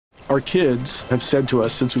Our kids have said to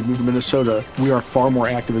us since we moved to Minnesota, we are far more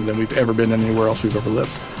active than we've ever been anywhere else we've ever lived.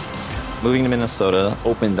 Moving to Minnesota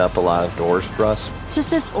opened up a lot of doors for us.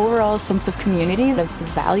 Just this overall sense of community, the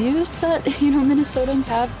values that, Minnesotans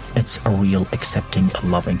have. It's a real accepting,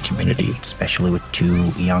 loving community, especially with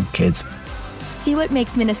 2 young kids. See what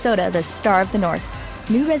makes Minnesota the star of the North.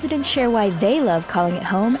 New residents share why they love calling it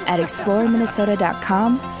home at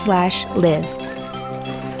exploreminnesota.com/live.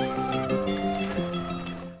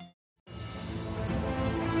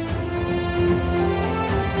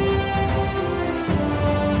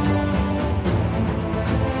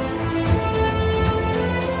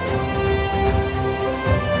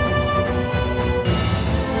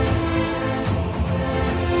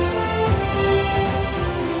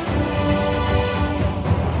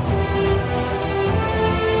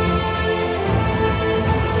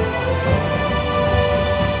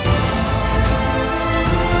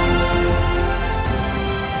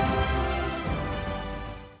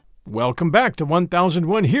 Welcome back to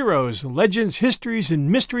 1001 Heroes, Legends, Histories,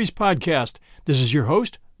 and Mysteries podcast. This is your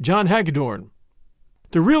host, John Hagedorn.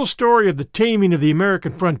 The real story of the taming of the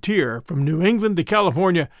American frontier from New England to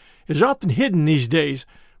California is often hidden these days,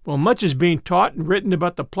 while much is being taught and written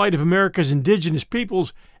about the plight of America's indigenous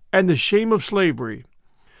peoples and the shame of slavery.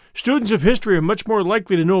 Students of history are much more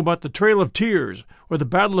likely to know about the Trail of Tears or the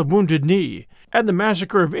Battle of Wounded Knee and the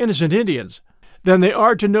massacre of innocent Indians than they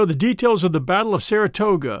are to know the details of the Battle of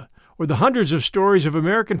Saratoga, or the hundreds of stories of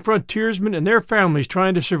American frontiersmen and their families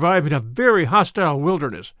trying to survive in a very hostile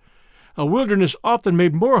wilderness, a wilderness often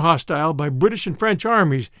made more hostile by British and French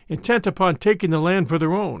armies intent upon taking the land for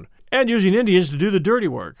their own, and using Indians to do the dirty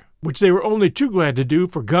work, which they were only too glad to do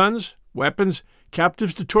for guns, weapons,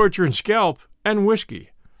 captives to torture and scalp, and whiskey.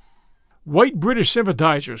 White British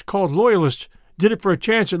sympathizers, called Loyalists, did it for a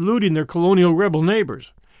chance at looting their colonial rebel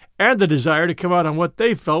neighbors, and the desire to come out on what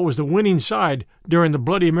they felt was the winning side during the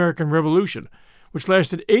bloody American Revolution, which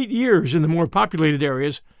lasted 8 years in the more populated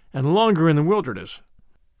areas and longer in the wilderness.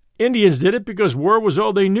 Indians did it because war was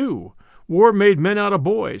all they knew. War made men out of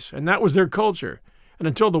boys, and that was their culture. And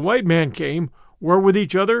until the white man came, war with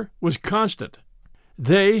each other was constant.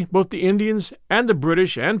 They, both the Indians and the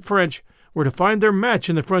British and French, were to find their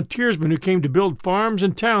match in the frontiersmen who came to build farms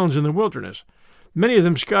and towns in the wilderness, many of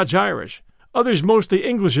them Scotch-Irish, others mostly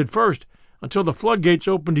English at first, until the floodgates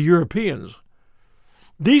opened to Europeans.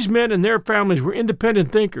 These men and their families were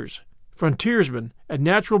independent thinkers, frontiersmen, and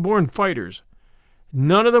natural-born fighters.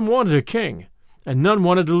 None of them wanted a king, and none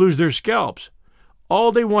wanted to lose their scalps.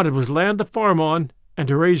 All they wanted was land to farm on and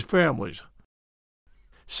to raise families.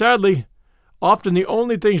 Sadly, often the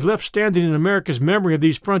only things left standing in America's memory of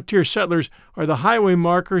these frontier settlers are the highway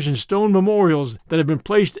markers and stone memorials that have been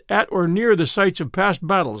placed at or near the sites of past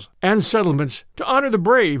battles and settlements to honor the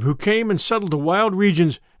brave who came and settled the wild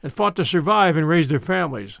regions and fought to survive and raise their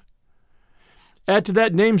families. Add to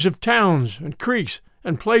that names of towns and creeks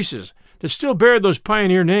and places that still bear those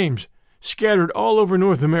pioneer names, scattered all over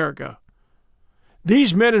North America.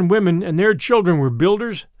 These men and women and their children were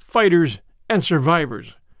builders, fighters, and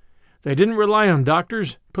survivors. They didn't rely on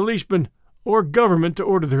doctors, policemen, or government to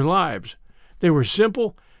order their lives. They were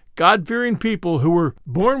simple, God-fearing people who were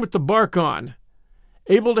born with the bark on,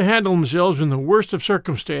 able to handle themselves in the worst of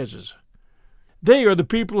circumstances. They are the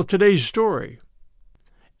people of today's story.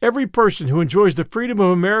 Every person who enjoys the freedom of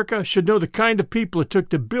America should know the kind of people it took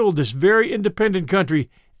to build this very independent country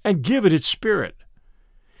and give it its spirit.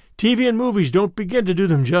 TV and movies don't begin to do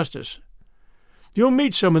them justice. You'll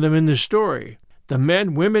meet some of them in this story, the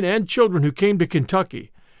men, women, and children who came to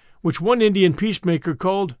Kentucky, which one Indian peacemaker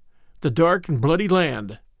called the Dark and Bloody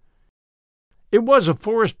Land. It was a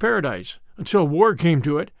forest paradise until war came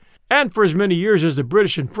to it, and for as many years as the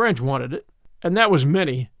British and French wanted it, and that was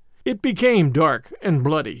many, it became dark and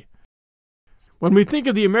bloody. When we think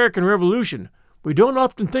of the American Revolution, we don't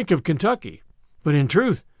often think of Kentucky, but in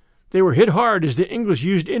truth, they were hit hard as the English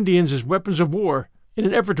used Indians as weapons of war in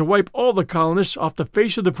an effort to wipe all the colonists off the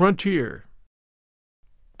face of the frontier.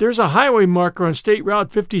 There's a highway marker on State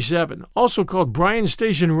Route 57, also called Bryan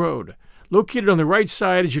Station Road, located on the right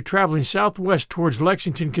side as you're traveling southwest towards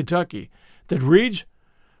Lexington, Kentucky, that reads,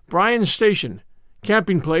 Bryan Station,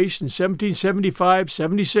 camping place in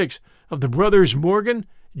 1775-76 of the brothers Morgan,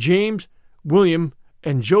 James, William,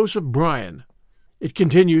 and Joseph Bryan. It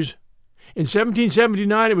continues, in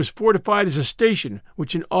 1779 it was fortified as a station,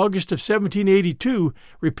 which in August of 1782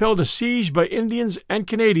 repelled a siege by Indians and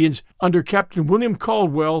Canadians under Captain William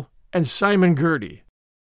Caldwell and Simon Girty.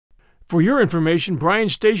 For your information, Bryan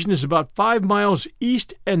Station is about 5 miles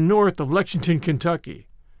east and north of Lexington, Kentucky.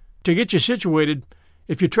 To get you situated,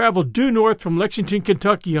 if you travel due north from Lexington,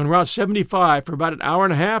 Kentucky on Route 75 for about an hour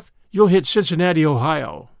and a half, you'll hit Cincinnati,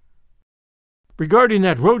 Ohio. Regarding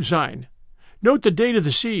that road sign, note the date of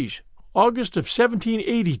the siege, August of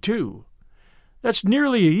 1782. That's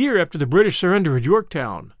nearly a year after the British surrender at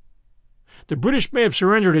Yorktown. The British may have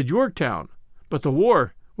surrendered at Yorktown, but the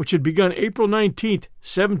war, which had begun April 19,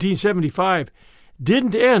 1775,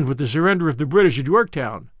 didn't end with the surrender of the British at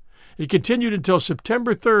Yorktown. It continued until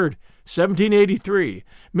September 3, 1783,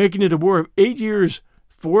 making it a war of 8 years,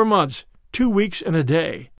 4 months, 2 weeks, and a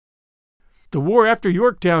day. The war after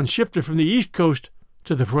Yorktown shifted from the East Coast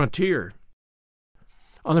to the frontier.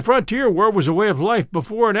 On the frontier, war was a way of life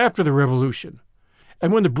before and after the Revolution.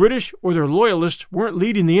 And when the British or their loyalists weren't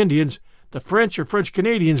leading the Indians, the French or French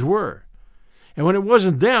Canadians were. And when it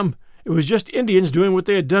wasn't them, it was just Indians doing what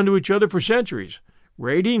they had done to each other for centuries,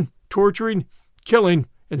 raiding, torturing, killing,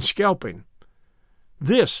 and scalping.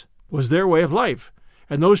 This was their way of life,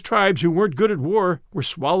 and those tribes who weren't good at war were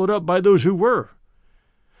swallowed up by those who were.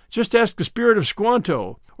 Just ask the spirit of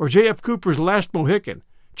Squanto or J.F. Cooper's Last Mohican,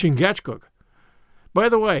 Chingachgook. By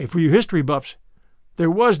the way, for you history buffs, there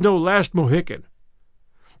was no Last Mohican.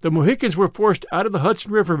 The Mohicans were forced out of the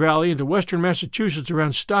Hudson River Valley into western Massachusetts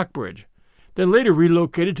around Stockbridge, then later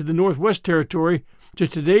relocated to the Northwest Territory to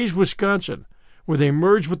today's Wisconsin, where they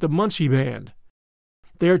merged with the Munsee Band.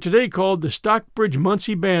 They are today called the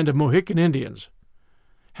Stockbridge-Munsee Band of Mohican Indians.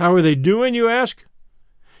 How are they doing, you ask?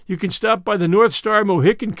 You can stop by the North Star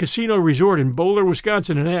Mohican Casino Resort in Bowler,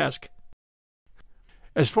 Wisconsin, and ask.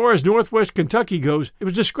 As far as northwest Kentucky goes, it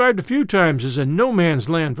was described a few times as a no-man's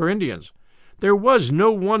land for Indians. There was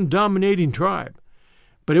no one dominating tribe,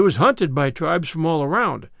 but it was hunted by tribes from all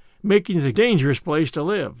around, making it a dangerous place to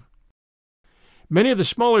live. Many of the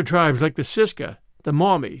smaller tribes like the Siska, the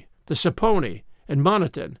Maumee, the Saponi, and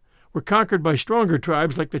Monoton were conquered by stronger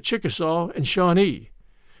tribes like the Chickasaw and Shawnee,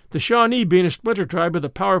 the Shawnee being a splinter tribe of the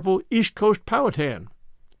powerful East Coast Powhatan.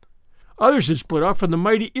 Others had split off from the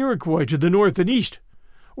mighty Iroquois to the north and east,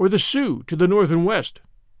 or the Sioux to the north and west.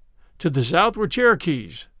 To the south were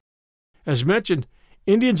Cherokees. As mentioned,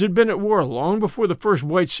 Indians had been at war long before the first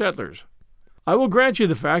white settlers. I will grant you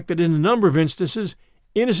the fact that in a number of instances,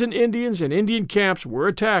 innocent Indians and Indian camps were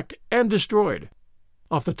attacked and destroyed.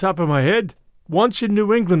 Off the top of my head, once in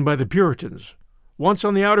New England by the Puritans, once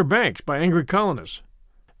on the Outer Banks by angry colonists,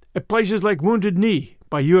 at places like Wounded Knee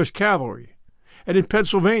by U.S. cavalry, and in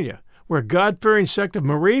Pennsylvania, where a God-fearing sect of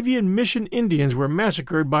Moravian Mission Indians were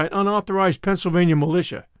massacred by an unauthorized Pennsylvania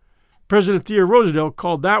militia. President Theodore Roosevelt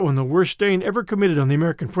called that one the worst stain ever committed on the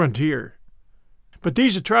American frontier. But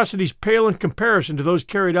these atrocities pale in comparison to those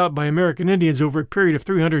carried out by American Indians over a period of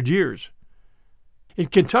 300 years. In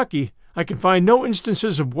Kentucky, I can find no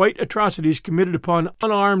instances of white atrocities committed upon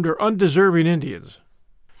unarmed or undeserving Indians.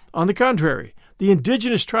 On the contrary, the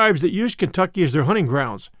indigenous tribes that used Kentucky as their hunting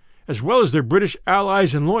grounds, as well as their British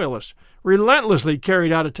allies and loyalists, relentlessly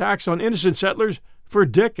carried out attacks on innocent settlers for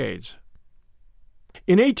decades.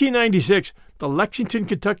 In 1896, the Lexington,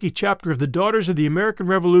 Kentucky chapter of the Daughters of the American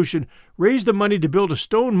Revolution raised the money to build a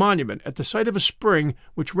stone monument at the site of a spring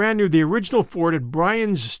which ran near the original fort at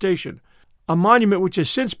Bryan's Station, a monument which has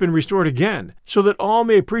since been restored again, so that all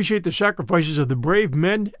may appreciate the sacrifices of the brave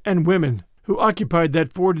men and women who occupied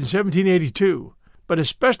that fort in 1782, but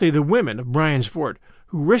especially the women of Bryan's Fort,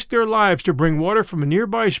 who risked their lives to bring water from a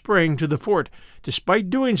nearby spring to the fort, despite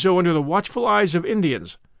doing so under the watchful eyes of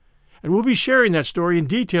Indians. And we'll be sharing that story in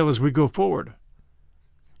detail as we go forward.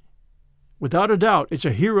 Without a doubt, it's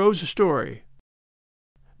a hero's story.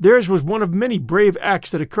 Theirs was one of many brave acts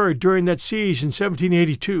that occurred during that siege in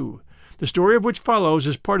 1782, the story of which follows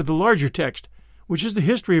as part of the larger text, which is the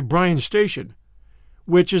history of Bryan's Station,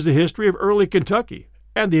 which is the history of early Kentucky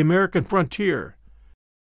and the American frontier.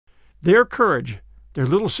 Their courage, their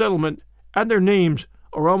little settlement, and their names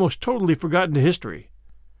are almost totally forgotten to history.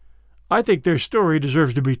 I think their story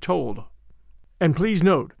deserves to be told. And please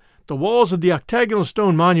note, the walls of the octagonal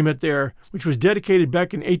stone monument there, which was dedicated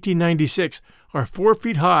back in 1896, are 4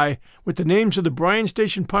 feet high, with the names of the Bryan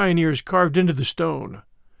Station pioneers carved into the stone.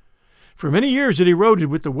 For many years it eroded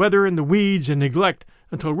with the weather and the weeds and neglect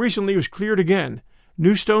until recently it was cleared again.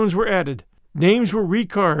 New stones were added, names were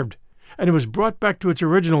recarved, and it was brought back to its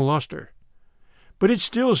original luster. But it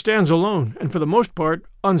still stands alone, and for the most part,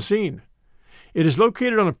 unseen. It is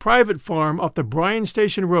located on a private farm off the Bryan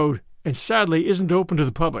Station Road and sadly isn't open to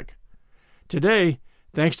the public. Today,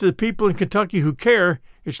 thanks to the people in Kentucky who care,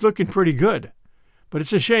 it's looking pretty good. But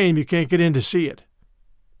it's a shame you can't get in to see it.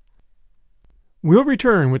 We'll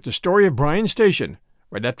return with the story of Bryan Station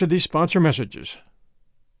right after these sponsor messages.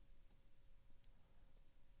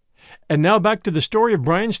 And now back to the story of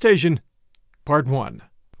Bryan Station, Part 1.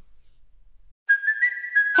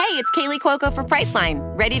 Hey, Hey, it's Kaylee Cuoco for Priceline.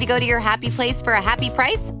 Ready to go to your happy place for a happy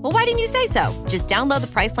price? Well, why didn't you say so? Just download the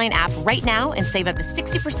Priceline app right now and save up to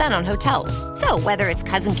 60% on hotels. So whether it's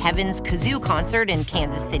Cousin Kevin's Kazoo Concert in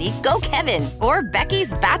Kansas City, go Kevin, or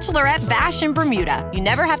Becky's Bachelorette Bash in Bermuda, you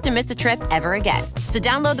never have to miss a trip ever again. So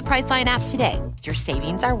download the Priceline app today. Your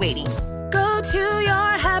savings are waiting. Go to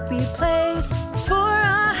your happy place for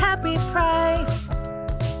a happy price.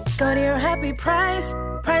 Go to your happy price,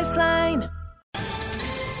 Priceline.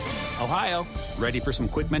 Ohio, ready for some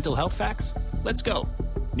quick mental health facts? Let's go.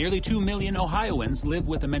 Nearly 2 million Ohioans live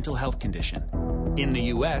with a mental health condition. In the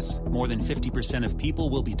U.S., more than 50% of people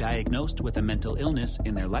will be diagnosed with a mental illness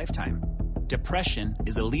in their lifetime. Depression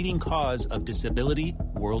is a leading cause of disability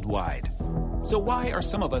worldwide. So why are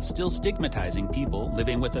some of us still stigmatizing people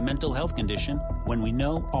living with a mental health condition when we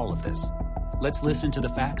know all of this? Let's listen to the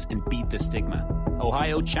facts and beat the stigma.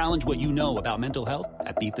 Ohio, challenge what you know about mental health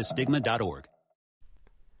at beatthestigma.org.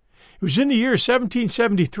 It was in the year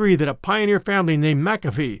 1773 that a pioneer family named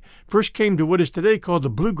McAfee first came to what is today called the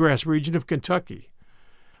Bluegrass region of Kentucky.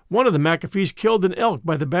 One of the McAfees killed an elk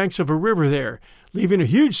by the banks of a river there, leaving a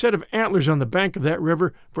huge set of antlers on the bank of that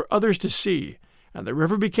river for others to see, and the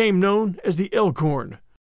river became known as the Elkhorn.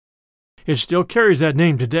 It still carries that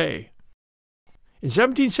name today. In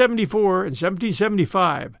 1774 and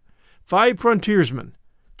 1775, 5 frontiersmen,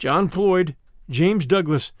 John Floyd, James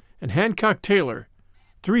Douglas, and Hancock Taylor,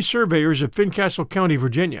 3 surveyors of Fincastle County,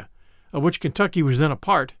 Virginia, of which Kentucky was then a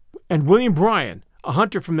part, and William Bryan, a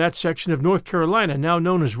hunter from that section of North Carolina now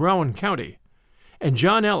known as Rowan County, and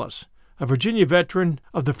John Ellis, a Virginia veteran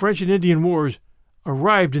of the French and Indian Wars,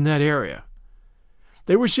 arrived in that area.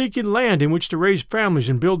 They were seeking land in which to raise families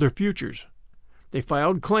and build their futures. They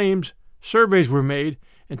filed claims, surveys were made,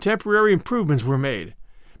 and temporary improvements were made,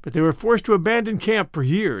 but they were forced to abandon camp for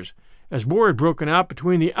years as war had broken out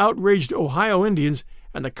between the outraged Ohio Indians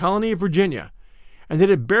and the colony of Virginia, and it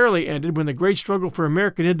had barely ended when the great struggle for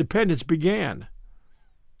American independence began.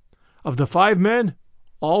 Of the 5 men,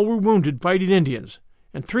 all were wounded fighting Indians,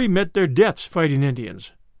 and 3 met their deaths fighting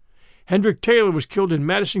Indians. Hendrick Taylor was killed in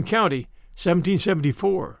Madison County,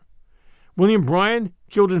 1774. William Bryan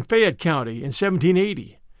killed in Fayette County in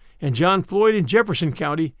 1780, and John Floyd in Jefferson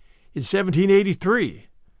County in 1783.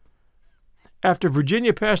 After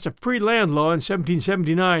Virginia passed a free land law in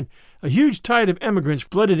 1779, a huge tide of emigrants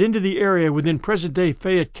flooded into the area within present-day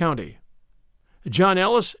Fayette County. John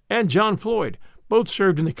Ellis and John Floyd both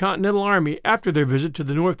served in the Continental Army after their visit to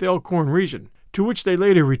the North Elkhorn region, to which they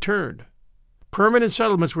later returned. Permanent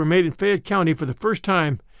settlements were made in Fayette County for the first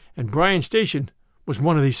time, and Bryan Station was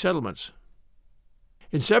one of these settlements.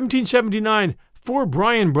 In 1779, 4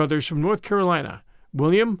 Bryan brothers from North Carolina,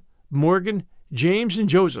 William, Morgan, James, and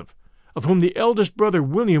Joseph, of whom the eldest brother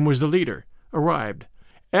William was the leader, arrived,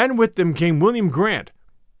 and with them came William Grant,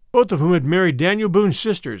 both of whom had married Daniel Boone's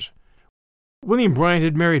sisters. William Bryan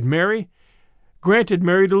had married Mary, Grant had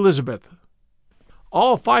married Elizabeth.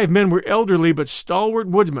 All 5 men were elderly but stalwart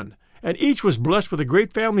woodsmen, and each was blessed with a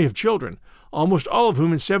great family of children, almost all of whom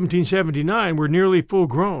in 1779 were nearly full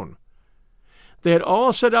grown. They had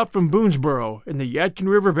all set out from Boonesboro in the Yadkin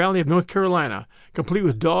River Valley of North Carolina, complete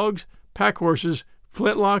with dogs, pack horses,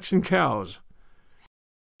 flintlocks, and cows.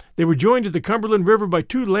 They were joined at the Cumberland River by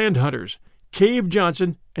 2 land hunters, Cave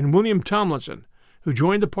Johnson and William Tomlinson, who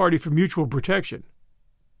joined the party for mutual protection.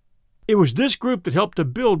 It was this group that helped to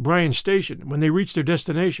build Bryan Station when they reached their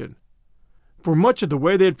destination. For much of the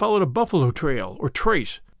way they had followed a buffalo trail, or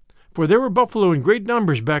trace, for there were buffalo in great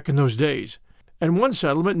numbers back in those days, and one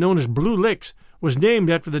settlement known as Blue Licks was named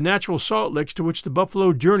after the natural salt licks to which the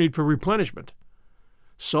buffalo journeyed for replenishment.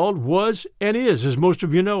 Salt was, and is, as most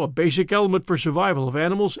of you know, a basic element for survival of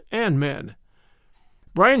animals and men.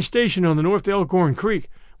 Bryan Station on the North Elkhorn Creek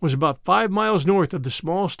was about 5 miles north of the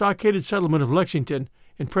small stockaded settlement of Lexington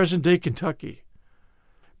in present-day Kentucky.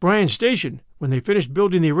 Bryan Station, when they finished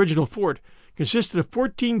building the original fort, consisted of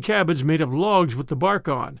 14 cabins made of logs with the bark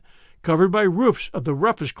on, covered by roofs of the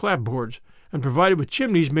roughest clapboards, and provided with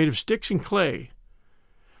chimneys made of sticks and clay.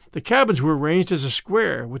 The cabins were arranged as a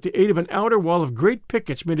square, with the aid of an outer wall of great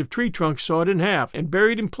pickets made of tree trunks sawed in half and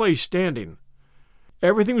buried in place standing.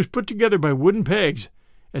 Everything was put together by wooden pegs,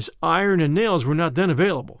 as iron and nails were not then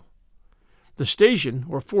available. The station,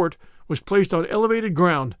 or fort, was placed on elevated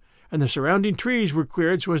ground, and the surrounding trees were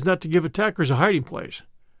cleared so as not to give attackers a hiding place.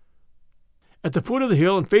 At the foot of the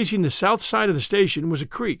hill and facing the south side of the station was a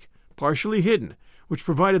creek, partially hidden, which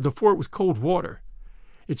provided the fort with cold water,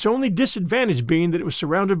 its only disadvantage being that it was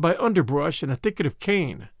surrounded by underbrush and a thicket of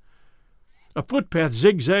cane. A footpath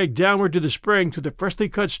zigzagged downward to the spring through the freshly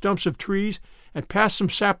cut stumps of trees and past some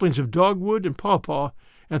saplings of dogwood and pawpaw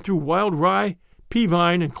and through wild rye, pea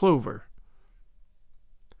vine, and clover.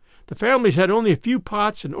 The families had only a few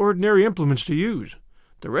pots and ordinary implements to use.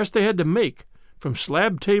 The rest they had to make, from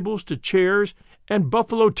slab tables to chairs and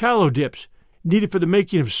buffalo tallow dips needed for the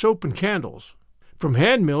making of soap and candles. From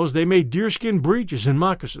hand mills they made deerskin breeches and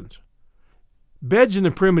moccasins. Beds in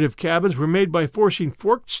the primitive cabins were made by forcing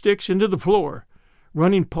forked sticks into the floor,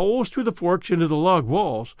 running poles through the forks into the log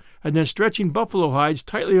walls, and then stretching buffalo hides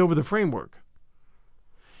tightly over the framework.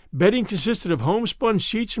 Bedding consisted of homespun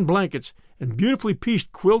sheets and blankets and beautifully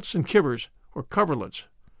pieced quilts and kivers, or coverlets.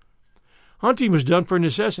 Hunting was done for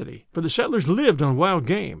necessity, for the settlers lived on wild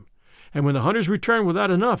game, and when the hunters returned without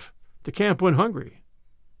enough, the camp went hungry.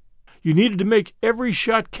 You needed to make every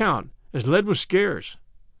shot count, as lead was scarce.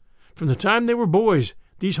 From the time they were boys,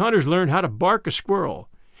 these hunters learned how to bark a squirrel,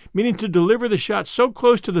 meaning to deliver the shot so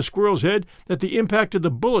close to the squirrel's head that the impact of the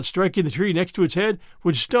bullet striking the tree next to its head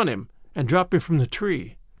would stun him and drop him from the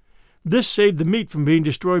tree. This saved the meat from being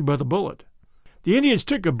destroyed by the bullet. The Indians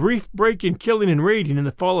took a brief break in killing and raiding in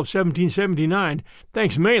the fall of 1779,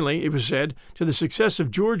 thanks mainly, it was said, to the success of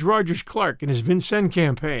George Rogers Clark and his Vincennes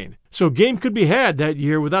campaign. So game could be had that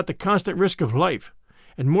year without the constant risk of life,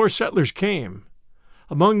 and more settlers came.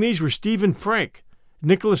 Among these were Stephen Frank,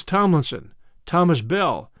 Nicholas Tomlinson, Thomas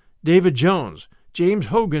Bell, David Jones, James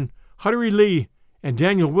Hogan, Huttery Lee, and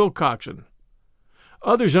Daniel Wilcoxon.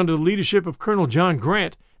 Others under the leadership of Colonel John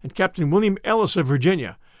Grant and Captain William Ellis of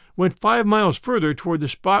Virginia went 5 miles further toward the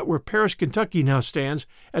spot where Paris, Kentucky now stands,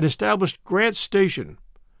 and established Grant's Station.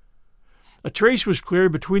 A trace was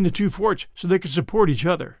cleared between the two forts so they could support each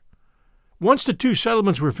other. Once the two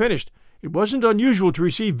settlements were finished, it wasn't unusual to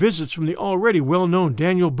receive visits from the already well-known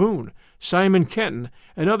Daniel Boone, Simon Kenton,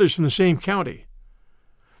 and others from the same county.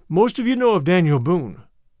 Most of you know of Daniel Boone.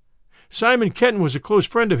 Simon Kenton was a close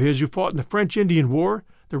friend of his who fought in the French-Indian War,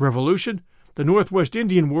 the Revolution, the Northwest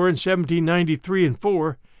Indian War in 1793 and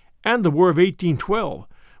 4, and the War of 1812,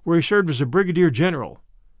 where he served as a brigadier general.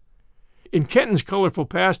 In Kenton's colorful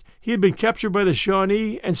past, he had been captured by the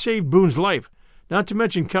Shawnee and saved Boone's life, not to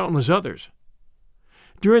mention countless others.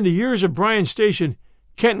 During the years of Bryan's Station,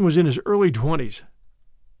 Kenton was in his early 20s.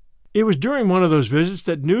 It was during one of those visits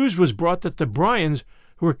that news was brought that the Bryans,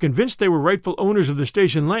 who were convinced they were rightful owners of the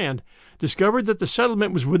station land, discovered that the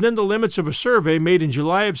settlement was within the limits of a survey made in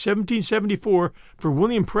July of 1774 for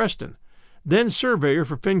William Preston, then surveyor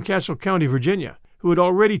for Fincastle County, Virginia, who had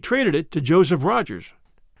already traded it to Joseph Rogers.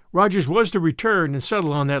 Rogers was to return and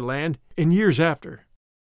settle on that land in years after.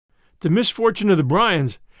 The misfortune of the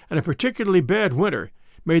Bryans, and a particularly bad winter,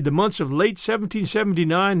 made the months of late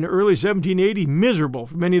 1779 and early 1780 miserable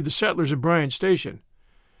for many of the settlers of Bryan's Station.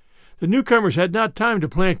 The newcomers had not time to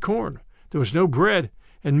plant corn, there was no bread,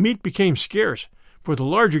 and meat became scarce, for the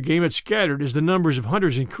larger game had scattered as the numbers of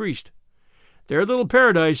hunters increased. Their little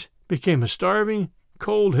paradise became a starving,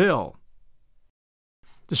 cold hell.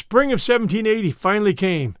 The spring of 1780 finally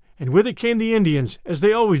came, and with it came the Indians, as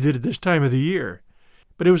they always did at this time of the year.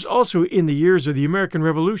 But it was also in the years of the American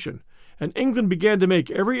Revolution, and England began to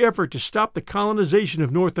make every effort to stop the colonization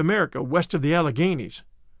of North America west of the Alleghenies.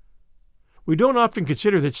 We don't often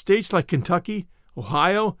consider that states like Kentucky,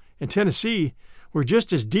 Ohio, and Tennessee were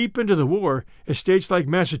just as deep into the war as states like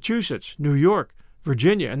Massachusetts, New York,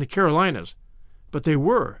 Virginia, and the Carolinas. But they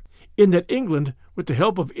were, in that England, with the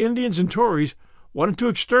help of Indians and Tories, wanted to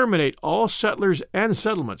exterminate all settlers and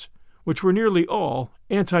settlements, which were nearly all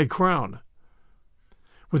anti-crown.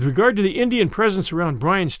 With regard to the Indian presence around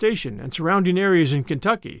Bryan's Station and surrounding areas in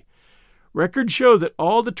Kentucky, records show that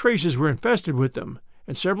all the traces were infested with them,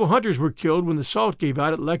 and several hunters were killed when the salt gave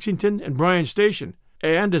out at Lexington and Bryan's Station,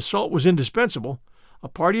 and, as salt was indispensable, a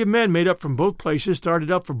party of men made up from both places started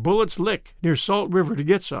up for Bullett's Lick near Salt River to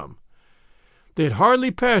get some. They had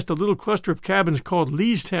hardly passed a little cluster of cabins called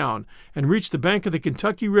Leestown and reached the bank of the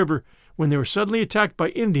Kentucky River when they were suddenly attacked by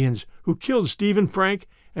Indians who killed Stephen Frank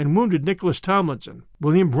and wounded Nicholas Tomlinson,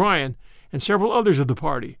 William Bryan, and several others of the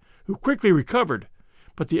party, who quickly recovered,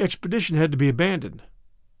 but the expedition had to be abandoned.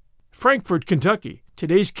 Frankfort, Kentucky,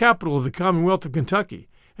 today's capital of the Commonwealth of Kentucky,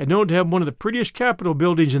 and known to have one of the prettiest Capitol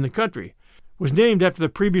buildings in the country, was named after the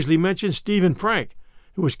previously mentioned Stephen Frank,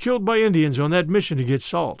 who was killed by Indians on that mission to get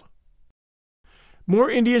salt. More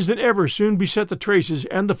Indians than ever soon beset the traces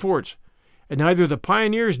and the forts, and neither the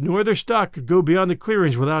pioneers nor their stock could go beyond the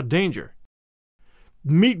clearings without danger.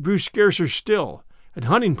 Meat grew scarcer still, and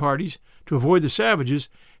hunting parties, to avoid the savages,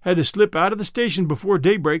 had to slip out of the station before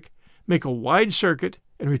daybreak, make a wide circuit,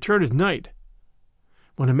 and return at night.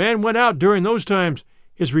 When a man went out during those times,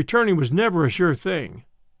 his returning was never a sure thing.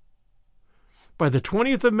 By the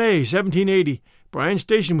 20th of May, 1780, Bryan's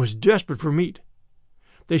Station was desperate for meat.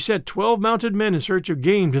 they sent 12 mounted men in search of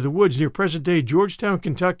game to the woods near present-day Georgetown,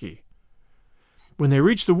 Kentucky. When they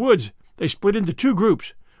reached the woods, they split into two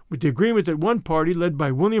groups, with the agreement that one party, led by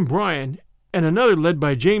William Bryan, and another led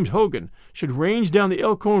by James Hogan, should range down the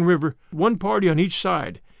Elkhorn River, one party on each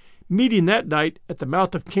side, meeting that night at the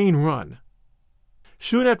mouth of Cane Run.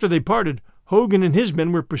 Soon after they parted, Hogan and his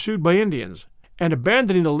men were pursued by Indians, and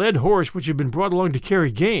abandoning a led horse which had been brought along to carry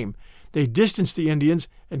game, they distanced the Indians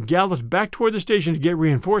and galloped back toward the station to get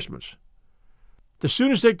reinforcements. The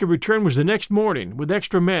soonest they could return was the next morning, with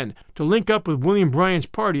extra men, to link up with William Bryan's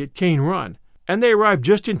party at Cane Run, and they arrived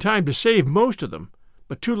just in time to save most of them,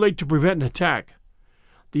 but too late to prevent an attack.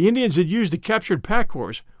 The Indians had used the captured pack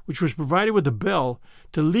horse, which was provided with a bell,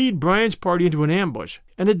 to lead Bryan's party into an ambush,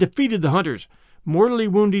 and had defeated the hunters, mortally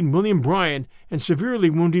wounding William Bryan and severely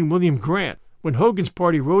wounding William Grant, when Hogan's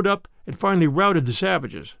party rode up and finally routed the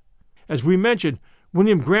savages. As we mentioned,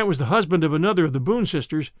 William Grant was the husband of another of the Boone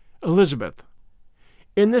sisters, Elizabeth.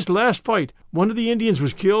 In this last fight, one of the Indians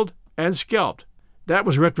was killed and scalped. That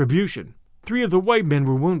was retribution. 3 of the white men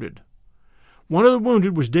were wounded. One of the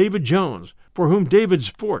wounded was David Jones, for whom David's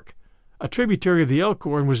Fork, a tributary of the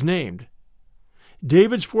Elkhorn, was named.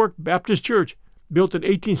 David's Fork Baptist Church, built in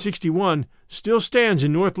 1861, still stands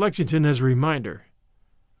in North Lexington as a reminder.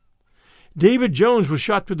 David Jones was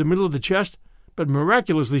shot through the middle of the chest, but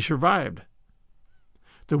miraculously survived.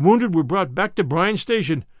 The wounded were brought back to Bryan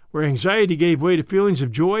Station, where anxiety gave way to feelings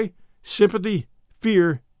of joy, sympathy,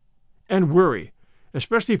 fear, and worry,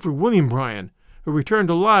 especially for William Bryan, who returned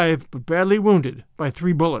alive but badly wounded by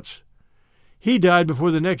 3 bullets. He died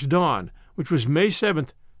before the next dawn, which was May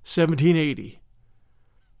 7th, 1780.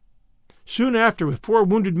 Soon after, with 4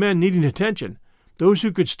 wounded men needing attention, those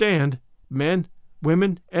who could stand, men,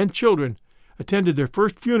 women, and children, attended their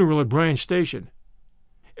first funeral at Bryan Station.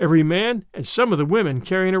 Every man and some of the women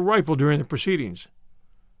carrying a rifle during the proceedings.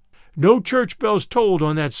 No church bells tolled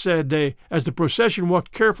on that sad day as the procession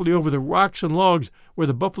walked carefully over the rocks and logs where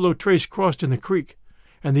the Buffalo Trace crossed in the creek,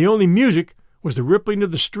 and the only music was the rippling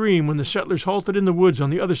of the stream when the settlers halted in the woods on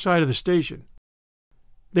the other side of the station.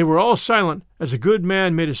 They were all silent as a good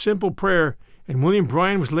man made a simple prayer, and William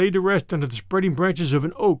Bryan was laid to rest under the spreading branches of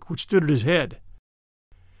an oak which stood at his head.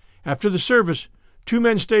 After the service, 2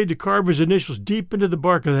 men stayed to carve his initials deep into the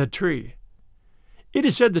bark of that tree. It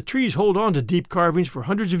is said that trees hold on to deep carvings for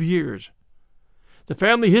hundreds of years. The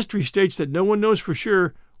family history states that no one knows for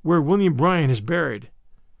sure where William Bryan is buried.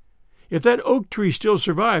 If that oak tree still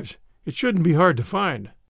survives, it shouldn't be hard to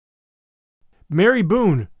find. Mary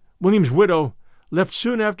Boone, William's widow, left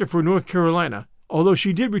soon after for North Carolina, although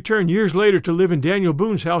she did return years later to live in Daniel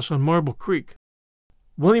Boone's house on Marble Creek.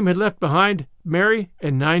 William had left behind Mary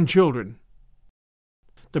and 9 children.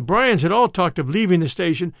 The Bryans had all talked of leaving the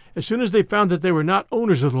station as soon as they found that they were not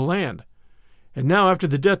owners of the land, and now after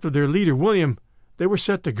the death of their leader William, they were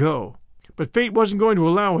set to go. But fate wasn't going to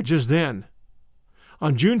allow it just then.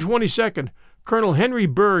 On June 22nd, Colonel Henry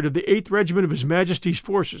Byrd of the 8th Regiment of His Majesty's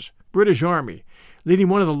Forces, British Army, leading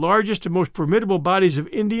one of the largest and most formidable bodies of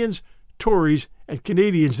Indians, Tories, and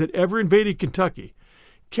Canadians that ever invaded Kentucky,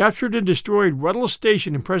 captured and destroyed Ruddle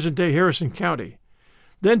Station in present-day Harrison County,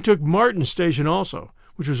 then took Martin Station also,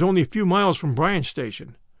 which was only a few miles from Bryan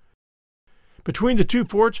Station. Between the 2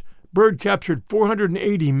 forts, Byrd captured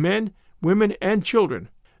 480 men, women, and children,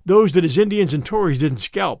 those that his Indians and Tories didn't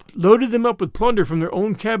scalp, loaded them up with plunder from their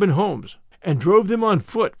own cabin homes, and drove them on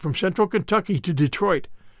foot from central Kentucky to Detroit,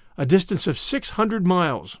 a distance of 600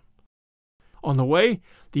 miles. On the way,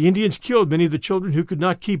 the Indians killed many of the children who could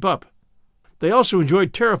not keep up. They also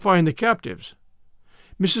enjoyed terrifying the captives.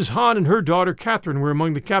 Mrs. Hahn and her daughter Catherine were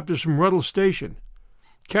among the captives from Ruddle Station.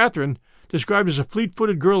 Catherine, described as a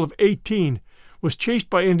fleet-footed girl of 18, was chased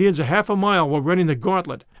by Indians a half a mile while running the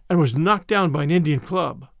gauntlet and was knocked down by an Indian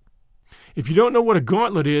club. If you don't know what a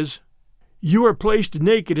gauntlet is, you are placed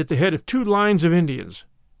naked at the head of 2 lines of Indians,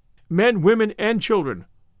 men, women, and children,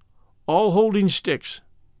 all holding sticks.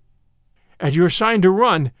 As you are assigned to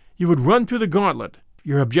run, you would run through the gauntlet.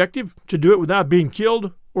 Your objective, to do it without being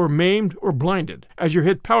killed or maimed or blinded, as you're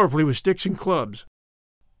hit powerfully with sticks and clubs.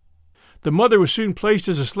 The mother was soon placed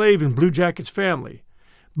as a slave in Blue Jacket's family.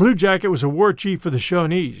 Blue Jacket was a war chief for the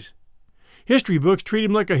Shawnees. History books treat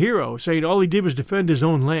him like a hero, saying all he did was defend his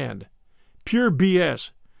own land. Pure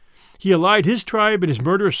BS. He allied his tribe and his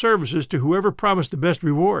murderous services to whoever promised the best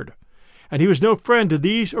reward, and he was no friend to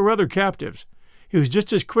these or other captives. He was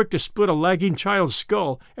just as quick to split a lagging child's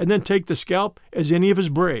skull and then take the scalp as any of his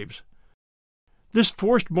braves. This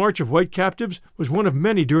forced march of white captives was one of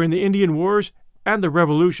many during the Indian Wars and the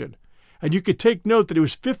Revolution, and you could take note that it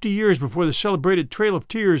was 50 years before the celebrated Trail of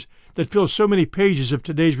Tears that fills so many pages of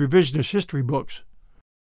today's revisionist history books.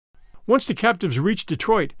 Once the captives reached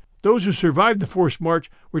Detroit, those who survived the forced march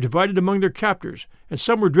were divided among their captors, and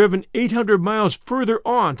some were driven 800 miles further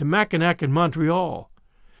on to Mackinac and Montreal.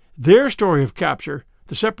 Their story of capture,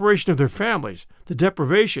 the separation of their families, the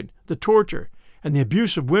deprivation, the torture, and the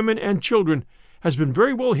abuse of women and children has been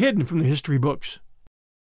very well hidden from the history books.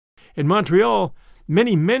 In Montreal,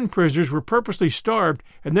 many men prisoners were purposely starved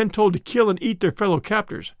and then told to kill and eat their fellow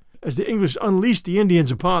captors, as the English unleashed the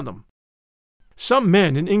Indians upon them. Some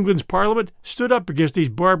men in England's Parliament stood up against these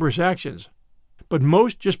barbarous actions, but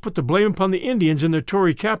most just put the blame upon the Indians and their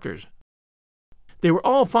Tory captors. They were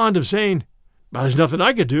all fond of saying, "Well, there's nothing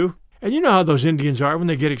I could do, and you know how those Indians are when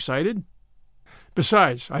they get excited.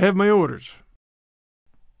 Besides, I have my orders."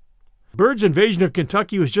 Byrd's invasion of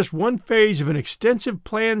Kentucky was just one phase of an extensive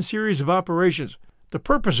planned series of operations, the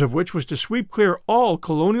purpose of which was to sweep clear all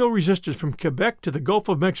colonial resistance from Quebec to the Gulf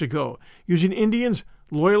of Mexico, using Indians,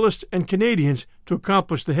 Loyalists, and Canadians to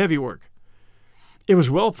accomplish the heavy work. It was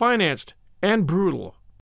well financed and brutal.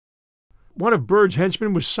 One of Byrd's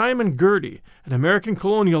henchmen was Simon Girty, an American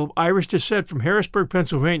colonial of Irish descent from Harrisburg,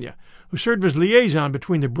 Pennsylvania, who served as liaison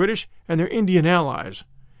between the British and their Indian allies.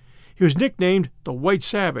 He was nicknamed the White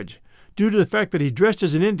Savage, due to the fact that he dressed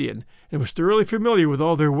as an Indian and was thoroughly familiar with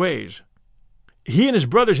all their ways. He and his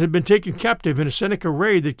brothers had been taken captive in a Seneca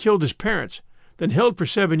raid that killed his parents, then held for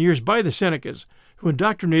 7 years by the Senecas, who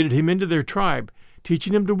indoctrinated him into their tribe,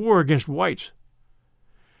 teaching him to war against whites.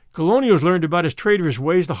 Colonials learned about his traitorous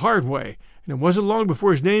ways the hard way, and it wasn't long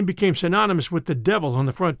before his name became synonymous with the devil on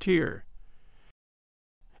the frontier.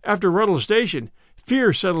 After Ruddle Station,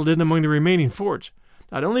 fear settled in among the remaining forts,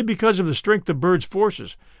 not only because of the strength of Byrd's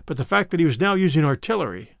forces, but the fact that he was now using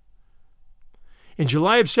artillery. In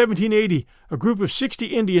July of 1780, a group of 60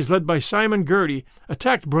 Indians led by Simon Girty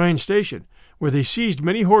attacked Bryan Station, where they seized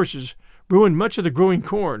many horses, ruined much of the growing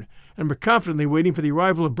corn, and were confidently waiting for the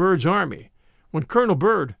arrival of Byrd's army, when Colonel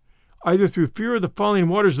Byrd, either through fear of the falling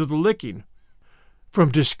waters of the Licking, from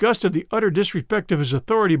disgust of the utter disrespect of his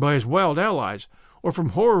authority by his wild allies, or from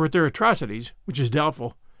horror at their atrocities, which is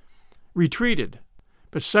doubtful, retreated,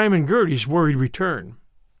 but Simon Girty swore he'd return.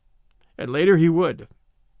 And later he would.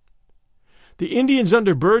 The Indians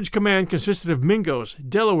under Byrd's command consisted of Mingos,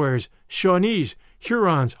 Delawares, Shawnees,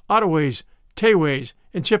 Hurons, Ottoways, Teways,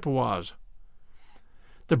 and Chippewas.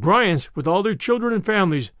 The Bryans, with all their children and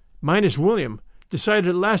families, minus William, decided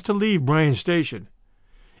at last to leave Bryan Station.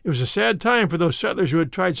 It was a sad time for those settlers who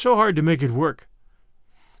had tried so hard to make it work.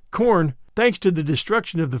 Corn, thanks to the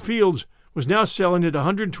destruction of the fields, was now selling at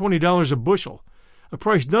 $120 a bushel, a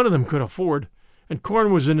price none of them could afford, and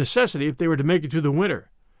corn was a necessity if they were to make it through the winter.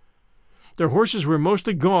 Their horses were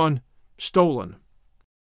mostly gone, stolen.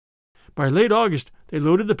 By late August, they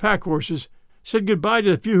loaded the pack horses, said goodbye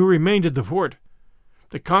to the few who remained at the fort.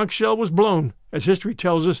 The conch shell was blown, as history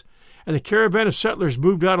tells us, and the caravan of settlers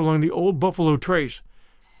moved out along the old Buffalo Trace,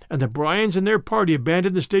 and the Bryans and their party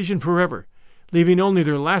abandoned the station forever, leaving only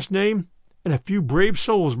their last name and a few brave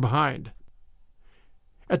souls behind.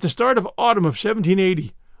 At the start of autumn of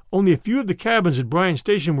 1780, only a few of the cabins at Bryan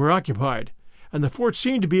Station were occupied, and the fort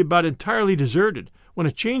seemed to be about entirely deserted when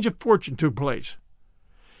a change of fortune took place.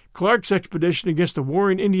 Clark's expedition against the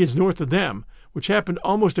warring Indians north of them, which happened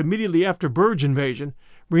almost immediately after Byrd's invasion,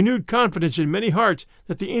 renewed confidence in many hearts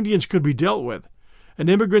that the Indians could be dealt with, and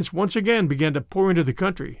immigrants once again began to pour into the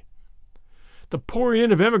country. The pouring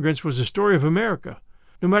in of immigrants was the story of America.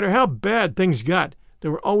 No matter how bad things got,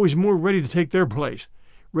 there were always more ready to take their place,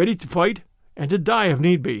 ready to fight and to die if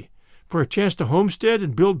need be, for a chance to homestead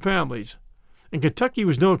and build families. And Kentucky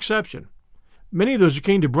was no exception. Many of those who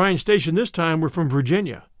came to Bryan Station this time were from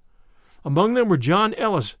Virginia. Among them were John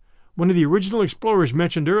Ellis, one of the original explorers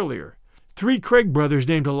mentioned earlier, 3 Craig brothers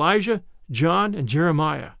named Elijah, John, and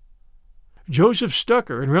Jeremiah, Joseph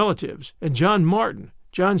Stucker and relatives, and John Martin,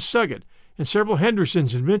 John Suggett, and several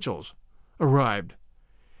Hendersons and Mitchells arrived.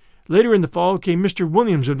 Later in the fall came Mr.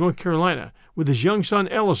 Williams of North Carolina with his young son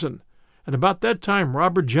Ellison, and about that time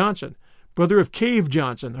Robert Johnson, brother of Cave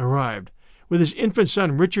Johnson, arrived, with his infant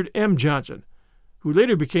son Richard M. Johnson, who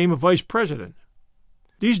later became a vice president.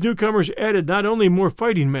 These newcomers added not only more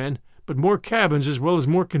fighting men, but more cabins as well as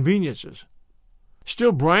more conveniences.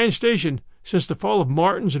 Still, Bryan Station, since the fall of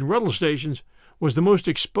Martin's and Ruddle stations, was the most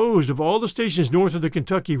exposed of all the stations north of the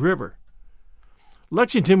Kentucky River.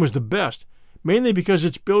 Lexington was the best, mainly because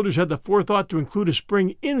its builders had the forethought to include a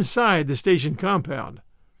spring inside the station compound.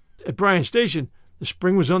 At Bryan Station, the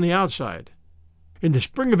spring was on the outside. In the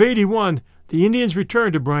spring of '81, the Indians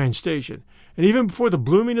returned to Bryan Station, and even before the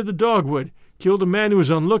blooming of the dogwood, killed a man who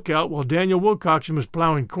was on lookout while Daniel Wilcoxon was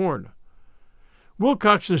plowing corn.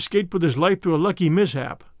 Wilcoxon escaped with his life through a lucky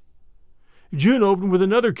mishap. June opened with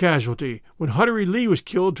another casualty when Huttery Lee was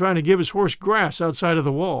killed trying to give his horse grass outside of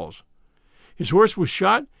the walls. His horse was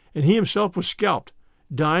shot and he himself was scalped,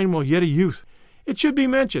 dying while yet a youth. It should be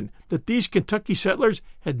mentioned that these Kentucky settlers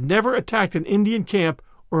had never attacked an Indian camp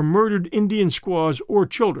or murdered Indian squaws or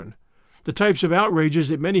children, the types of outrages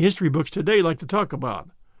that many history books today like to talk about.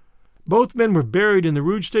 Both men were buried in the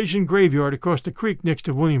Rood Station graveyard across the creek next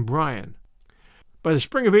to William Bryan. By the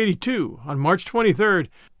spring of '82, on March 23rd,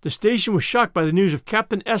 the station was shocked by the news of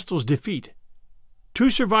Captain Estill's defeat. 2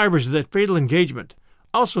 survivors of that fatal engagement,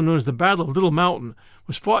 also known as the Battle of Little Mountain,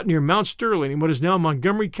 was fought near Mount Sterling in what is now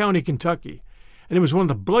Montgomery County, Kentucky, and it was one of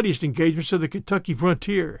the bloodiest engagements of the Kentucky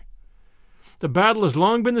frontier. The battle has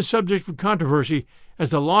long been the subject of controversy,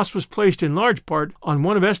 as the loss was placed in large part on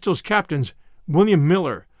one of Estill's captains, William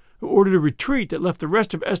Miller, who ordered a retreat that left the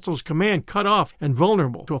rest of Estill's command cut off and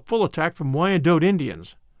vulnerable to a full attack from Wyandotte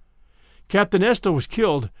Indians. Captain Estill was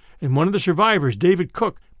killed, and one of the survivors, David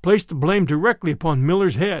Cook, placed the blame directly upon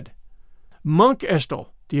Miller's head. Monk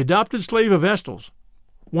Estill, the adopted slave of Estill's,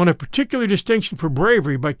 won a particular distinction for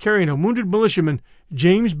bravery by carrying a wounded militiaman,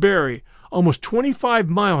 James Berry, almost 25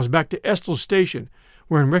 miles back to Estill's station,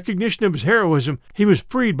 where in recognition of his heroism he was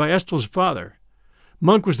freed by Estill's father.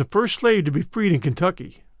 Monk was the first slave to be freed in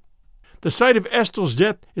Kentucky. The site of Estill's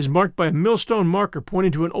death is marked by a millstone marker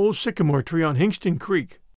pointing to an old sycamore tree on Hingston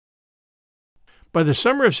Creek. By the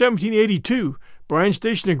summer of 1782, Bryan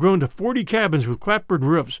Station had grown to 40 cabins with clapboard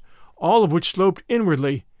roofs, all of which sloped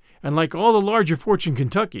inwardly, and like all the larger forts in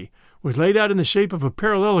Kentucky, was laid out in the shape of a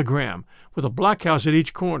parallelogram, with a blockhouse at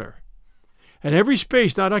each corner. And every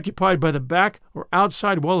space not occupied by the back or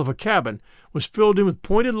outside wall of a cabin was filled in with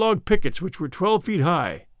pointed log pickets which were 12 feet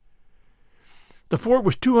high. The fort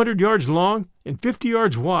was 200 yards long and 50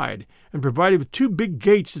 yards wide, and provided with 2 big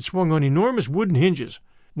gates that swung on enormous wooden hinges,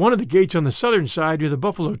 one of the gates on the southern side near the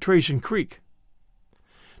Buffalo Trace and Creek.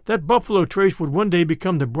 That Buffalo Trace would one day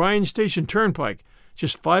become the Bryan Station Turnpike,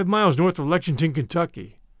 just 5 miles north of Lexington,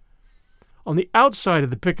 Kentucky. On the outside of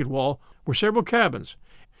the picket wall were several cabins,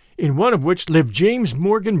 in one of which lived James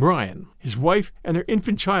Morgan Bryan, his wife, and their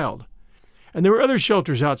infant child, and there were other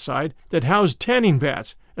shelters outside that housed tanning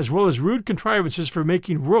vats, as well as rude contrivances for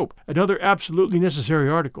making rope and other absolutely necessary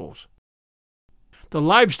articles. The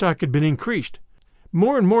livestock had been increased.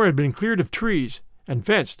 More and more had been cleared of trees and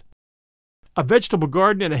fenced. A vegetable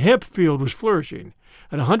garden and a hemp field was flourishing,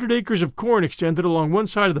 and 100 acres of corn extended along one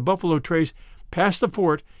side of the Buffalo Trace past the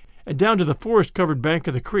fort and down to the forest-covered bank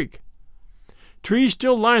of the creek. Trees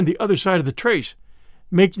still lined the other side of the trace,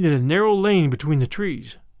 making it a narrow lane between the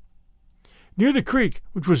trees. Near the creek,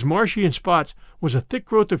 which was marshy in spots, was a thick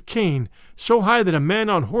growth of cane so high that a man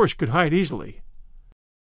on horse could hide easily.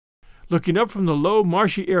 Looking up from the low,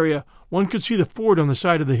 marshy area, one could see the fort on the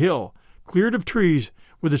side of the hill, cleared of trees,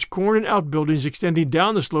 with its corn and outbuildings extending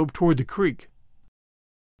down the slope toward the creek.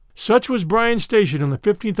 Such was Bryan Station on the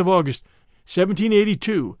 15th of August,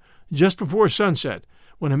 1782, just before sunset,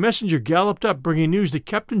 when a messenger galloped up bringing news that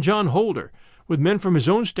Captain John Holder, with men from his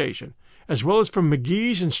own station, as well as from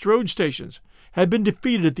McGee's and Strode stations, had been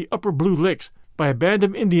defeated at the Upper Blue Licks by a band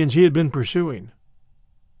of Indians he had been pursuing.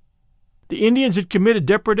 The Indians had committed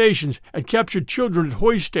depredations and captured children at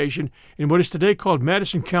Hoy's Station in what is today called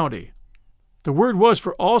Madison County. The word was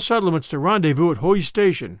for all settlements to rendezvous at Hoy's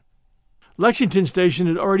Station. Lexington Station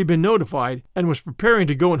had already been notified and was preparing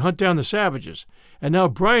to go and hunt down the savages, and now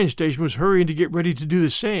Bryan Station was hurrying to get ready to do the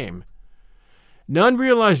same. None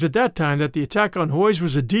realized at that time that the attack on Hoy's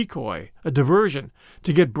was a decoy, a diversion,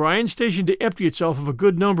 to get Bryan Station to empty itself of a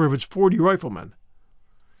good number of its 40 riflemen.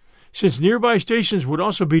 Since nearby stations would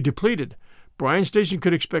also be depleted, Bryan Station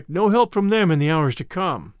could expect no help from them in the hours to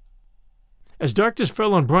come. As darkness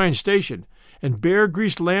fell on Bryan Station, and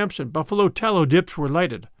bear-greased lamps and buffalo tallow dips were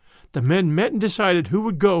lighted, the men met and decided who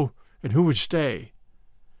would go and who would stay.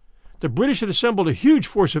 The British had assembled a huge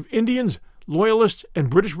force of Indians, Loyalists, and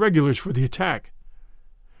British regulars for the attack.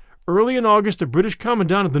 Early in August, the British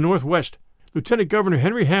Commandant of the Northwest, Lieutenant Governor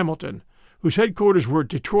Henry Hamilton, whose headquarters were at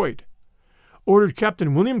Detroit, ordered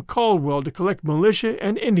Captain William Caldwell to collect militia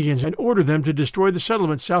and Indians and order them to destroy the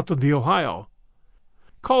settlements south of the Ohio.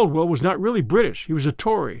 Caldwell was not really British. He was a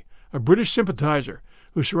Tory, a British sympathizer,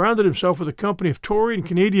 who surrounded himself with a company of Tory and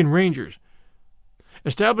Canadian Rangers,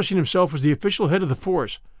 establishing himself as the official head of the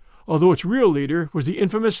force, although its real leader was the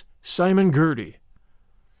infamous Simon Girty.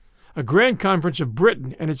 A grand conference of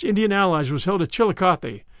Britain and its Indian allies was held at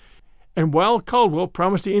Chillicothe, and while Caldwell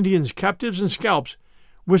promised the Indians captives and scalps,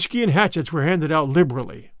 whiskey and hatchets were handed out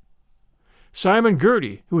liberally. Simon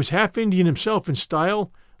Girty, who was half Indian himself in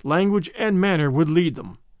style, language, and manner, would lead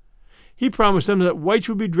them. He promised them that whites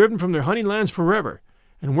would be driven from their honey lands forever,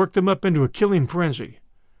 and worked them up into a killing frenzy.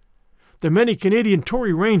 The many Canadian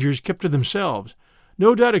Tory Rangers kept to themselves,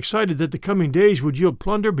 no doubt excited that the coming days would yield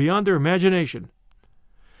plunder beyond their imagination.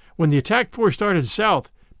 When the attack force started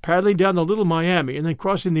south, paddling down the Little Miami and then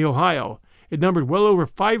crossing the Ohio, it numbered well over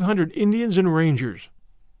 500 Indians and Rangers.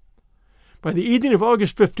 By the evening of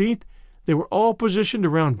August 15th, they were all positioned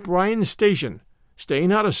around Bryan Station,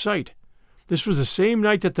 staying out of sight. This was the same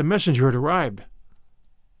night that the messenger had arrived.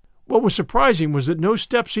 What was surprising was that no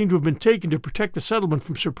steps seemed to have been taken to protect the settlement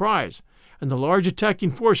from surprise, and the large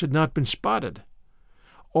attacking force had not been spotted.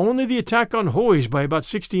 Only the attack on Hoyes by about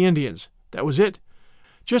 60 Indians. That was it.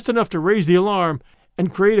 Just enough to raise the alarm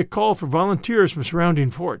and create a call for volunteers from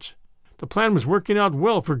surrounding forts. The plan was working out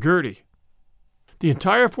well for Girty. The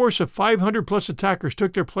entire force of 500-plus attackers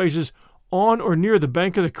took their places on or near the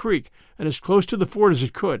bank of the creek and as close to the fort as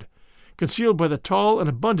it could, concealed by the tall and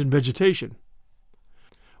abundant vegetation.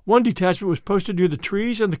 One detachment was posted near the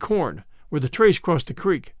trees and the corn, where the trace crossed the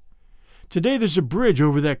creek. Today there's a bridge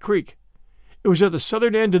over that creek. It was at the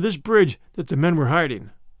southern end of this bridge that the men were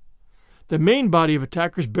hiding. The main body of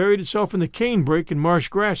attackers buried itself in the cane brake and marsh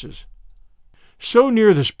grasses. So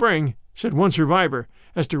near the spring, said one survivor,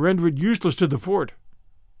 as to render it useless to the fort.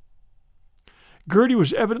 Girty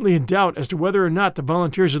was evidently in doubt as to whether or not the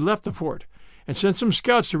volunteers had left the fort, and sent some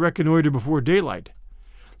scouts to reconnoiter before daylight.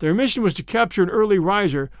 Their mission was to capture an early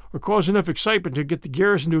riser or cause enough excitement to get the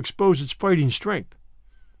garrison to expose its fighting strength.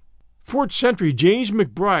 Fort sentry James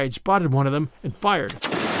McBride spotted one of them and fired.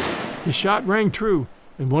 His shot rang true,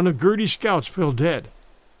 and one of Girty's scouts fell dead.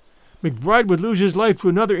 McBride would lose his life to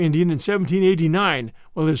another Indian in 1789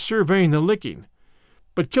 while he was surveying the Licking,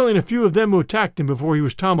 but killing a few of them who attacked him before he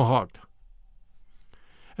was tomahawked.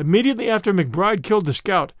 Immediately after McBride killed the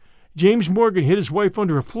scout, James Morgan hid his wife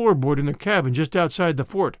under a floorboard in their cabin just outside the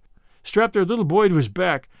fort, strapped their little boy to his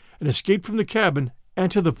back, and escaped from the cabin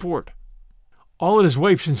and to the fort, all at his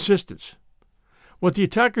wife's insistence. What the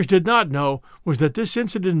attackers did not know was that this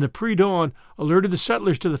incident in the pre-dawn alerted the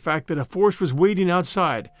settlers to the fact that a force was waiting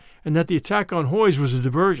outside and that the attack on Hoyes was a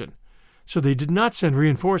diversion, so they did not send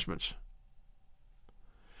reinforcements.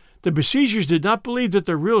 The besiegers did not believe that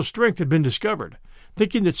their real strength had been discovered,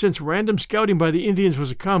 thinking that since random scouting by the Indians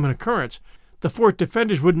was a common occurrence, the fort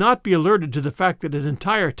defenders would not be alerted to the fact that an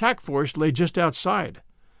entire attack force lay just outside.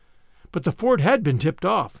 But the fort had been tipped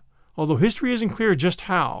off, although history isn't clear just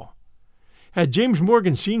how. Had James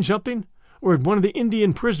Morgan seen something, or had one of the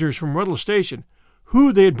Indian prisoners from Ruddle Station,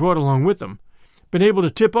 who they had brought along with them, been able to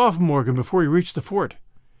tip off Morgan before he reached the fort?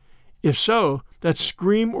 If so, that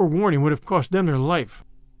scream or warning would have cost them their life.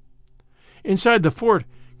 Inside the fort,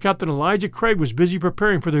 Captain Elijah Craig was busy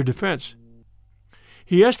preparing for their defense.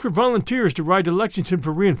 He asked for volunteers to ride to Lexington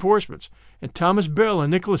for reinforcements, and Thomas Bell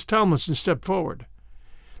and Nicholas Tomlinson stepped forward.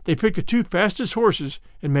 They picked the two fastest horses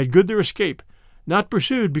and made good their escape, not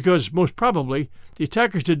pursued because, most probably, the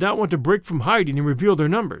attackers did not want to break from hiding and reveal their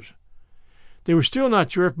numbers. They were still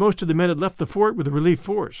not sure if most of the men had left the fort with a relief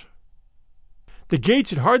force. The gates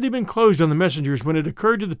had hardly been closed on the messengers when it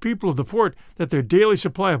occurred to the people of the fort that their daily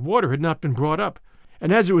supply of water had not been brought up,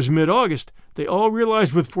 and as it was mid-August, they all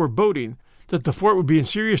realized with foreboding that the fort would be in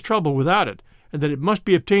serious trouble without it, and that it must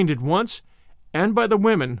be obtained at once, and by the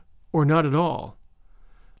women, or not at all.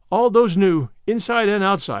 All those knew, inside and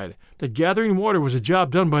outside, that gathering water was a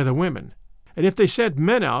job done by the women, and if they sent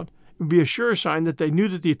men out, it would be a sure sign that they knew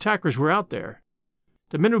that the attackers were out there.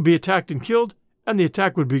 The men would be attacked and killed, and the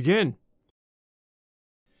attack would begin.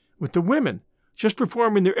 With the women just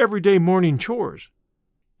performing their everyday morning chores,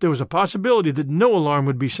 there was a possibility that no alarm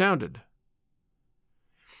would be sounded.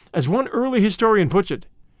 As one early historian puts it,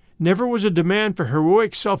 never was a demand for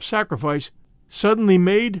heroic self-sacrifice suddenly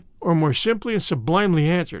made or more simply and sublimely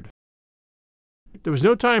answered. There was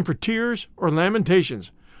no time for tears or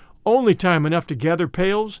lamentations, only time enough to gather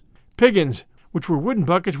pails, piggins, which were wooden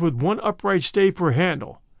buckets with one upright stave for a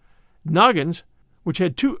handle, noggins, which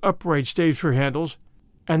had two upright staves for handles,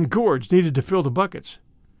 and gourds needed to fill the buckets.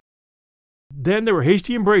 Then there were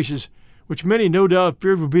hasty embraces, which many no doubt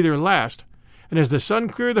feared would be their last, and as the sun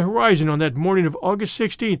cleared the horizon on that morning of August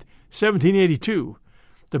 16th, 1782,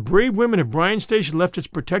 the brave women of Bryan Station left its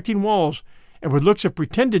protecting walls, and with looks of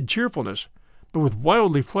pretended cheerfulness, but with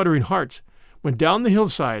wildly fluttering hearts, went down the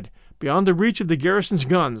hillside, beyond the reach of the garrison's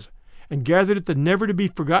guns, and gathered at the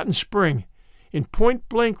never-to-be-forgotten spring, in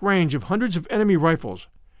point-blank range of hundreds of enemy rifles,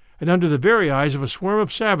 and under the very eyes of a swarm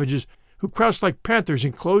of savages who crouched like panthers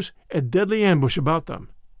in close and deadly ambush about them.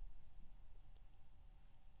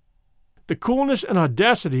 The coolness and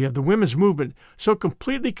audacity of the women's movement so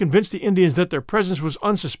completely convinced the Indians that their presence was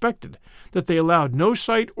unsuspected that they allowed no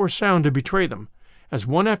sight or sound to betray them, as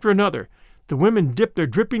one after another the women dipped their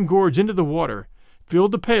dripping gourds into the water,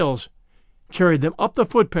 filled the pails, carried them up the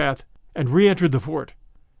footpath, and re-entered the fort.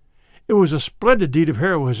 It was a splendid deed of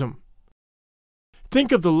heroism.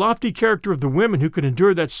 Think of the lofty character of the women who could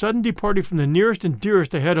endure that sudden departing from the nearest and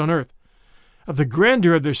dearest they had on earth, of the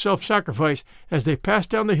grandeur of their self-sacrifice as they passed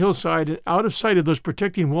down the hillside and out of sight of those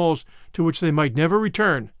protecting walls to which they might never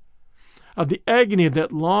return, of the agony of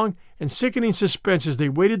that long and sickening suspense as they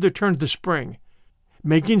waited their turn to spring,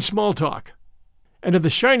 making small talk, and of the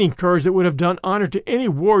shining courage that would have done honor to any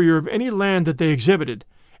warrior of any land that they exhibited,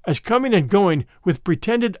 as coming and going with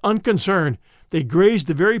pretended unconcern they grazed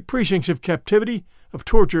the very precincts of captivity, of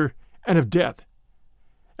torture, and of death.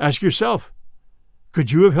 Ask yourself,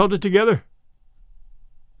 could you have held it together?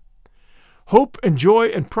 Hope and joy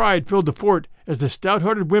and pride filled the fort as the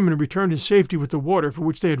stout-hearted women returned in safety with the water for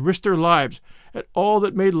which they had risked their lives at all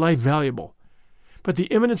that made life valuable. But the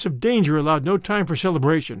imminence of danger allowed no time for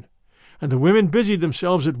celebration, and the women busied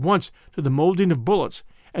themselves at once to the molding of bullets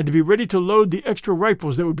and to be ready to load the extra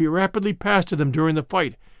rifles that would be rapidly passed to them during the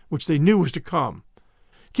fight, which they knew was to come.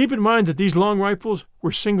 Keep in mind that these long rifles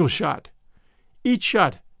were single shot. Each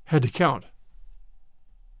shot had to count.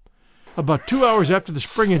 About 2 hours after the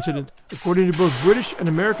spring incident, according to both British and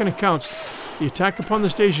American accounts, the attack upon the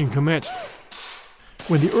station commenced.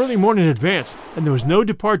 When the early morning advanced and there was no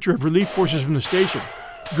departure of relief forces from the station,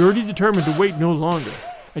 Girty determined to wait no longer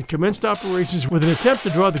and commenced operations with an attempt to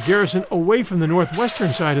draw the garrison away from the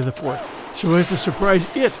northwestern side of the fort, so as to surprise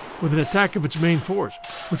it with an attack of its main force,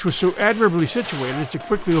 which was so admirably situated as to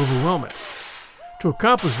quickly overwhelm it. To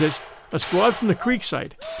accomplish this, a squad from the creek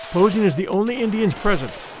site, posing as the only Indians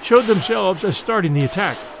present, showed themselves as starting the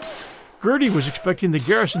attack. Girty was expecting the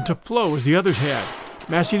garrison to flow as the others had,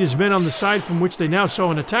 massing his men on the side from which they now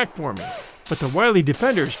saw an attack forming. But the wily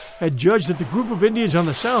defenders had judged that the group of Indians on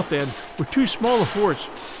the south end were too small a force,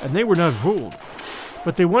 and they were not fooled.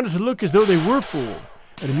 But they wanted to look as though they were fooled,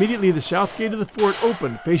 and immediately the south gate of the fort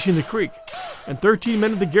opened, facing the creek, and 13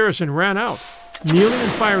 men of the garrison ran out, kneeling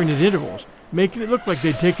and firing at intervals, making it look like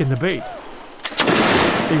they'd taken the bait.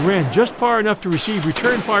 They ran just far enough to receive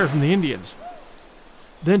return fire from the Indians,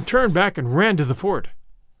 then turned back and ran to the fort.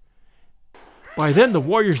 By then the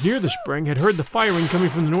warriors near the spring had heard the firing coming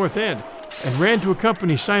from the north end, and ran to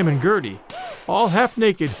accompany Simon Girty, all half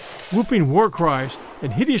naked, whooping war cries,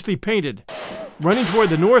 and hideously painted, running toward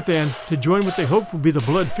the north end to join what they hoped would be the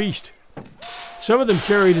blood feast. Some of them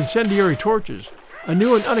carried incendiary torches, a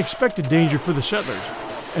new and unexpected danger for the settlers,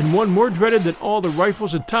 and one more dreaded than all the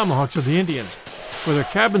rifles and tomahawks of the Indians, for their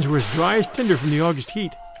cabins were as dry as tinder from the August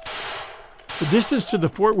heat. The distance to the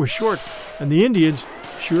fort was short, and the Indians,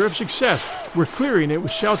 sure of success, were clearing it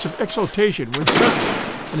with shouts of exultation when suddenly,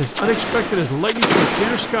 and as unexpected as lightning from a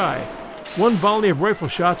clear sky, one volley of rifle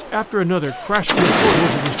shots after another crashed through the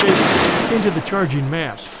corridors of the station into the charging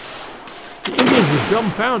mass. The Indians were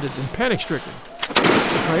dumbfounded and panic-stricken.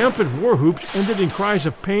 The triumphant war whoops ended in cries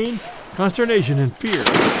of pain, consternation, and fear.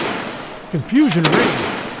 Confusion reigned.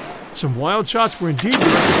 Some wild shots were indeed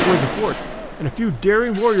directed toward the fort, and a few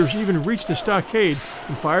daring warriors even reached the stockade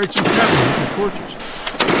and fired some cabins with their torches.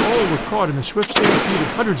 All were caught in the swift stampede of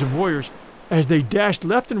hundreds of warriors as they dashed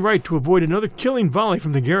left and right to avoid another killing volley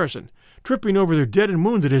from the garrison, tripping over their dead and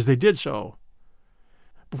wounded as they did so.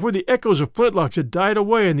 Before the echoes of flintlocks had died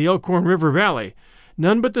away in the Elkhorn River Valley,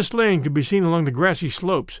 none but the slain could be seen along the grassy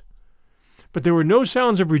slopes. But there were no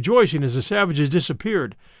sounds of rejoicing as the savages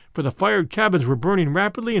disappeared, for the fired cabins were burning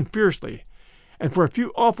rapidly and fiercely, and for a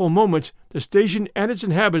few awful moments the station and its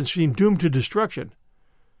inhabitants seemed doomed to destruction.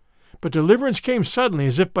 But deliverance came suddenly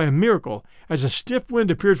as if by a miracle, as a stiff wind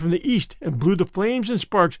appeared from the east and blew the flames and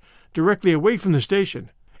sparks directly away from the station.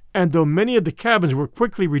 And though many of the cabins were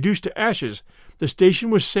quickly reduced to ashes, the station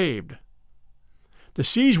was saved. The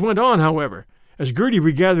siege went on, however, as Girty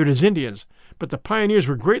regathered his Indians, but the pioneers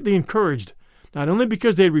were greatly encouraged, not only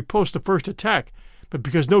because they had repulsed the first attack, but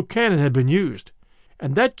because no cannon had been used,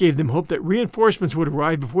 and that gave them hope that reinforcements would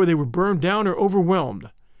arrive before they were burned down or overwhelmed.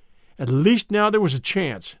 At least now there was a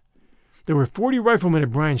chance. There were 40 riflemen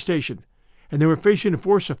at Bryan Station, and they were facing a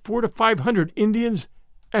force of 400 to 500 Indians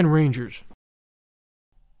and Rangers.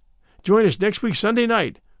 Join us next week Sunday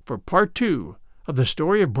night for Part 2 of the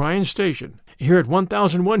story of Bryan Station, here at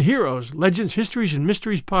 1001 Heroes, Legends, Histories, and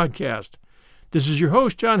Mysteries podcast. This is your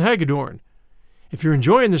host, John Hagedorn. If you're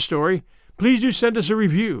enjoying the story, please do send us a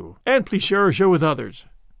review, and please share our show with others.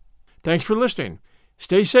 Thanks for listening.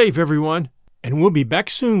 Stay safe, everyone, and we'll be back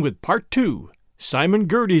soon with Part 2, Simon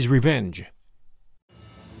Girty's Revenge.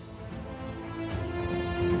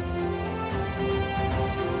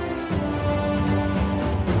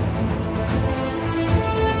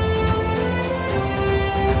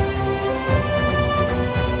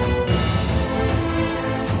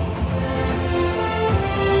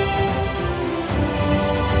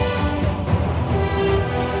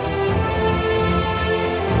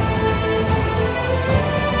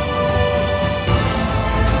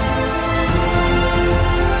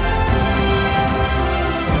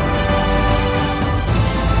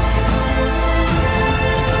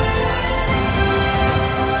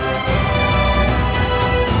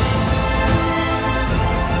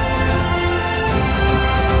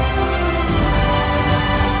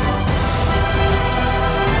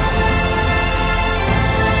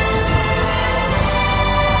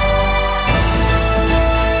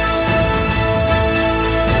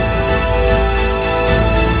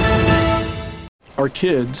 Our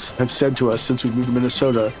kids have said to us since we moved to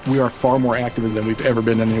Minnesota, we are far more active than we've ever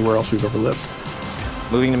been anywhere else we've ever lived.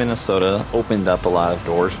 Moving to Minnesota opened up a lot of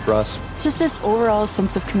doors for us. Just this overall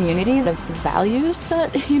sense of community, of values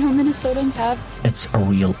that, Minnesotans have. It's a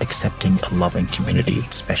real accepting, loving community,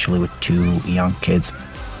 especially with 2 young kids.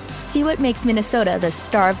 See what makes Minnesota the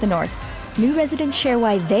star of the North. New residents share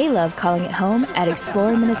why they love calling it home at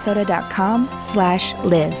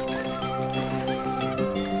exploreminnesota.com/live.